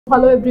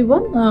Hello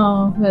everyone,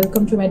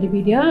 welcome to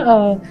Medipedia.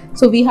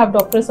 So we have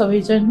Dr.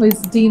 Sobirjon, who is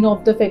Dean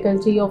of the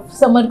Faculty of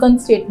Samarkand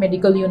State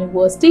Medical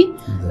University.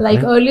 Exactly.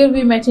 Like earlier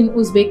we met in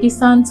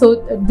Uzbekistan, so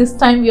this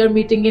time we are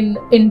meeting in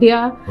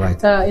India,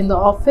 right. In the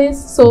office.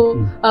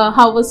 So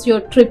how was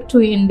your trip to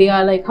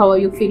India? Like how are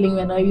you feeling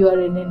when you are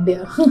in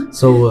India?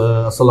 So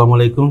Assalamu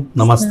alaikum,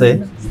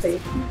 namaste. Namaste.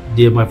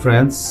 Dear my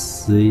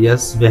friends,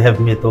 yes, we have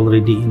met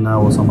already in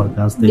our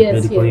Samarkand State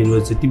Medical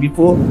University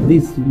before.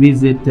 This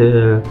visit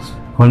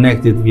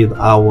connected with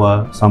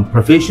our some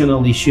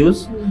professional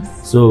issues.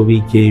 So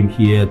we came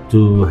here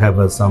to have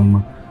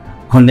some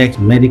connect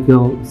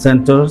medical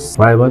centers,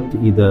 private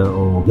either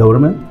or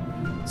government.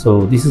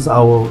 So this is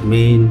our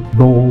main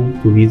goal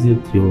to visit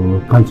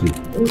your country.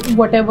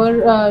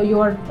 Whatever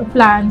your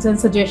plans and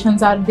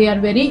suggestions are, they are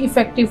very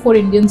effective for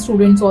Indian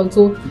students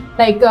also.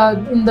 Like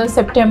in the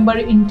September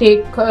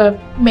intake,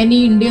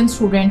 many Indian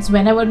students,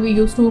 whenever we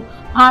used to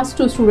ask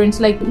to students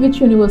like which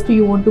university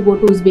you want to go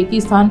to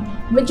Uzbekistan,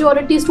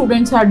 majority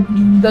students had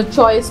the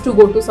choice to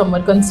go to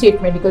Samarkand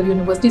State Medical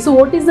University. So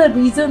what is the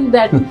reason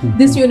that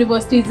this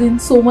university is in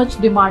so much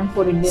demand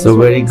for Indian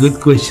students? Very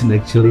good question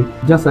actually.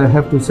 Just I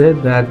have to say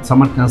that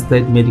Samarkand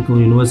State Medical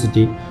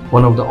University,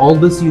 one of the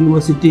oldest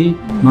university,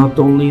 not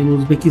only in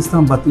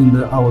Uzbekistan but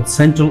in our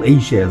Central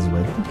Asia as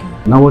well.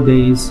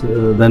 Nowadays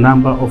the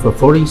number of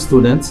foreign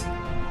students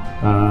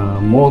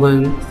more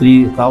than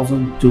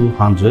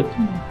 3,200.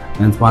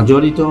 And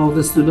majority of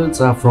the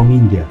students are from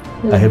India.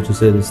 I have to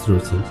say this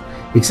truth.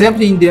 Except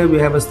India, we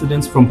have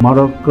students from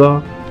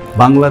Morocco,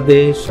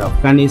 Bangladesh,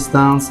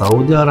 Afghanistan,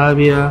 Saudi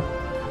Arabia,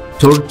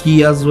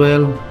 Turkey as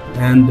well,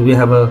 and we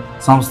have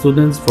some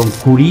students from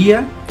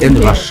Korea and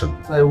Russia.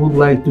 I would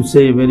like to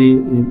say a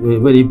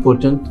very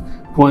important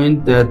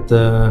point that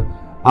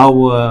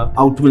our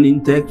autumn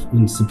intake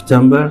in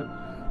September,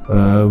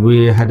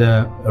 we had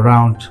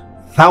around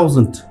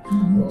 1,000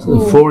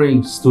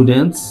 foreign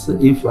students.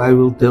 If I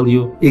will tell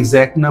you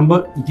exact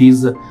number, it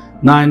is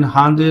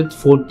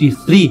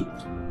 943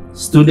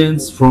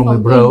 students from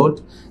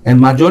abroad,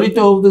 and majority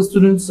of the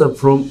students are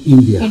from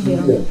India.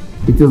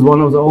 It is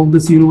one of the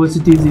oldest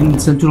universities in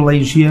Central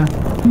Asia.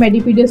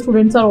 Medipedia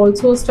students are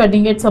also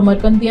studying at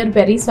Samarkand. They are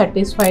very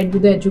satisfied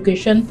with the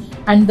education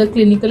and the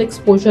clinical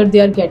exposure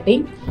they are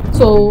getting.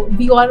 So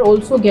we are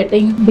also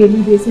getting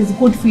daily basis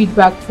good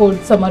feedback for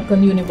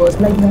Samarkand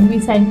University. Like when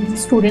we send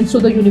students to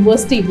the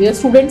university where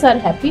students are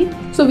happy,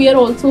 so we are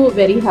also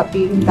very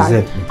happy in that.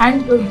 Exactly.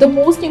 And the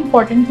most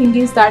important thing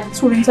is that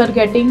students are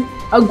getting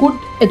a good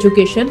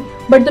education.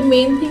 But the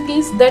main thing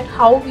is that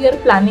how we are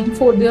planning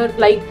for their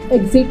like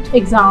exit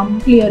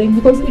exam clearing,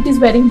 because it is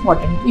very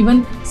important.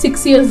 Even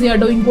 6 years they are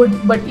doing good,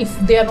 but if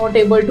they are not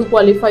able to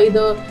qualify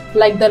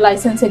the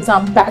license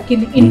exam back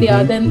in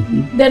India,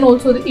 then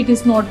also it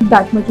is not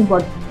that much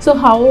important. So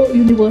how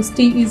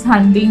university is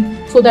handling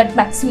so that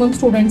maximum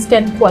students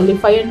can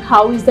qualify, and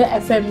how is the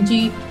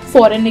FMG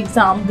foreign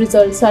exam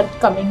results are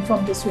coming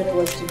from this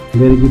university?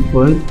 Very good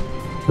point.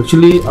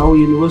 Actually, our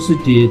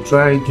university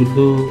trying to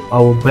do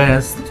our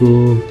best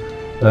to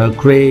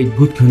create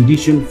good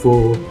condition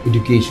for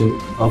education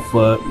of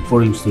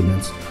foreign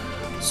students.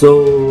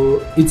 So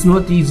it's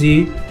not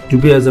easy to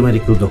be as a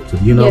medical doctor.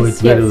 You know it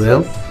very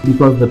well.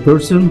 Because the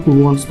person who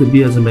wants to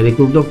be as a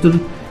medical doctor,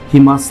 he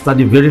must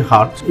study very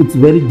hard. It's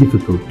very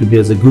difficult to be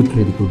as a good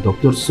medical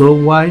doctor. So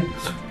why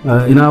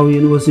in our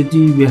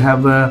university we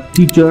have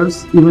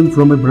teachers even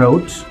from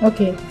abroad,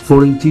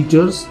 foreign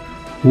teachers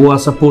who are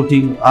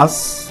supporting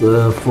us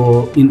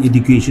in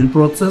education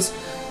process.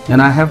 And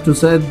I have to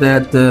say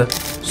that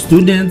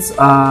students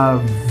are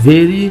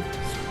very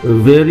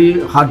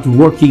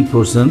hard-working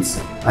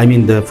persons. I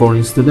mean the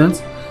foreign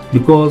students,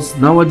 because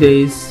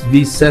nowadays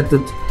we set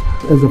it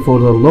as for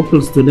the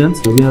local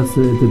students. We have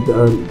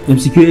the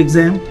MCQ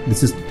exam.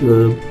 This is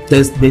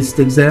test-based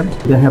exam.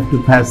 They have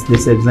to pass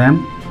this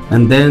exam,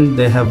 and then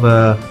they have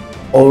a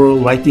oral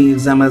writing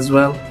exam as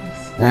well.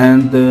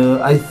 And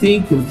I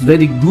think it's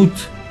very good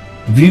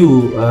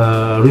view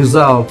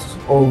result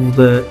of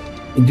the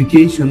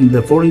education.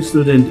 The foreign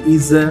student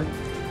is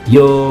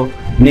your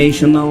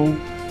national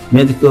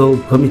medical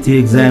committee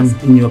exam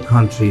in your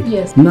country.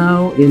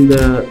 Now in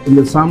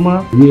the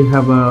summer we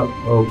have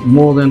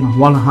more than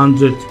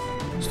 100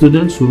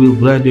 students who will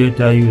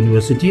graduate our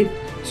university.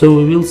 So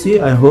we will see.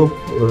 I hope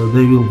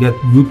they will get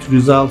good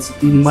results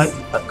in my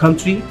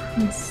country.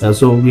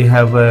 So we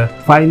have a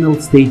final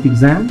state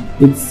exam.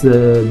 It's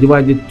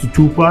divided to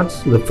two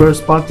parts. The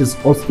first part is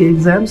OSCE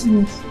exams,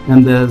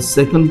 and the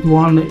second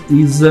one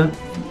is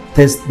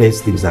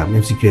test-based exam,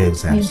 MCQ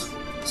exams.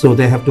 So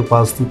they have to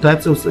pass two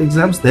types of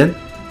exams. Then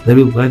they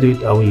will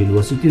graduate our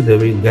university. They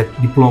will get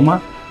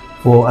diploma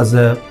as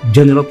a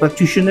general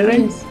practitioner.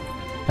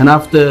 And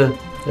after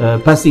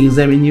passing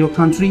exam in your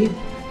country,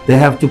 they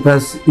have to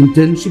pass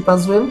internship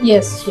as well.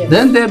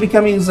 Then they are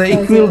becoming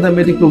the equivalent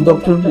medical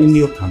doctor in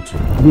your country.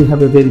 We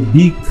have a very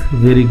big,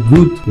 very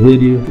good,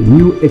 very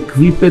new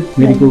equipped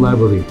medical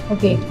library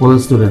for the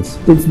students.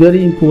 It's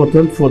very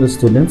important for the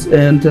students.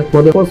 And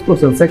for the first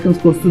course and second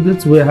course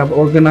students, we have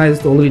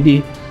organized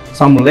already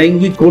some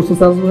language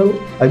courses as well.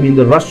 I mean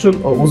the Russian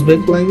or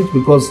Uzbek language,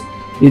 because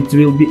it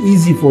will be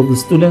easy for the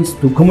students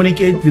to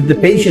communicate with the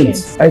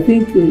patients. I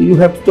think you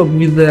have to talk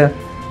with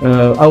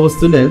our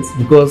students,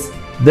 because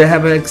they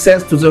have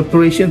access to the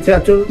operation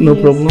theater, no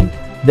problem.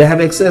 They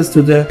have access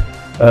to the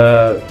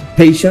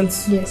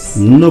patients,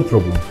 no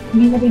problem.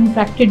 We have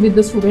interacted with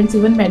the students,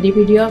 even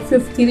Medipedia,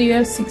 5th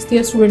year, 6th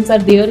year students are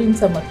there in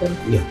Samarkand,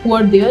 who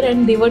are there,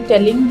 and they were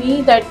telling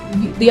me that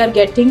they are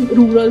getting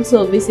rural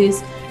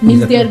services.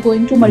 Means they are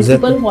going to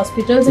multiple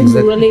hospitals in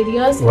rural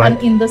areas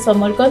and in the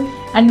Samarkand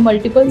and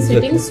multiple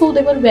settings. So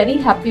they were very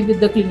happy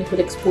with the clinical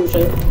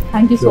exposure.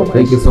 Thank you so much.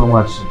 Thank you so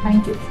much.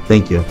 Thank you.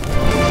 Thank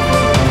you.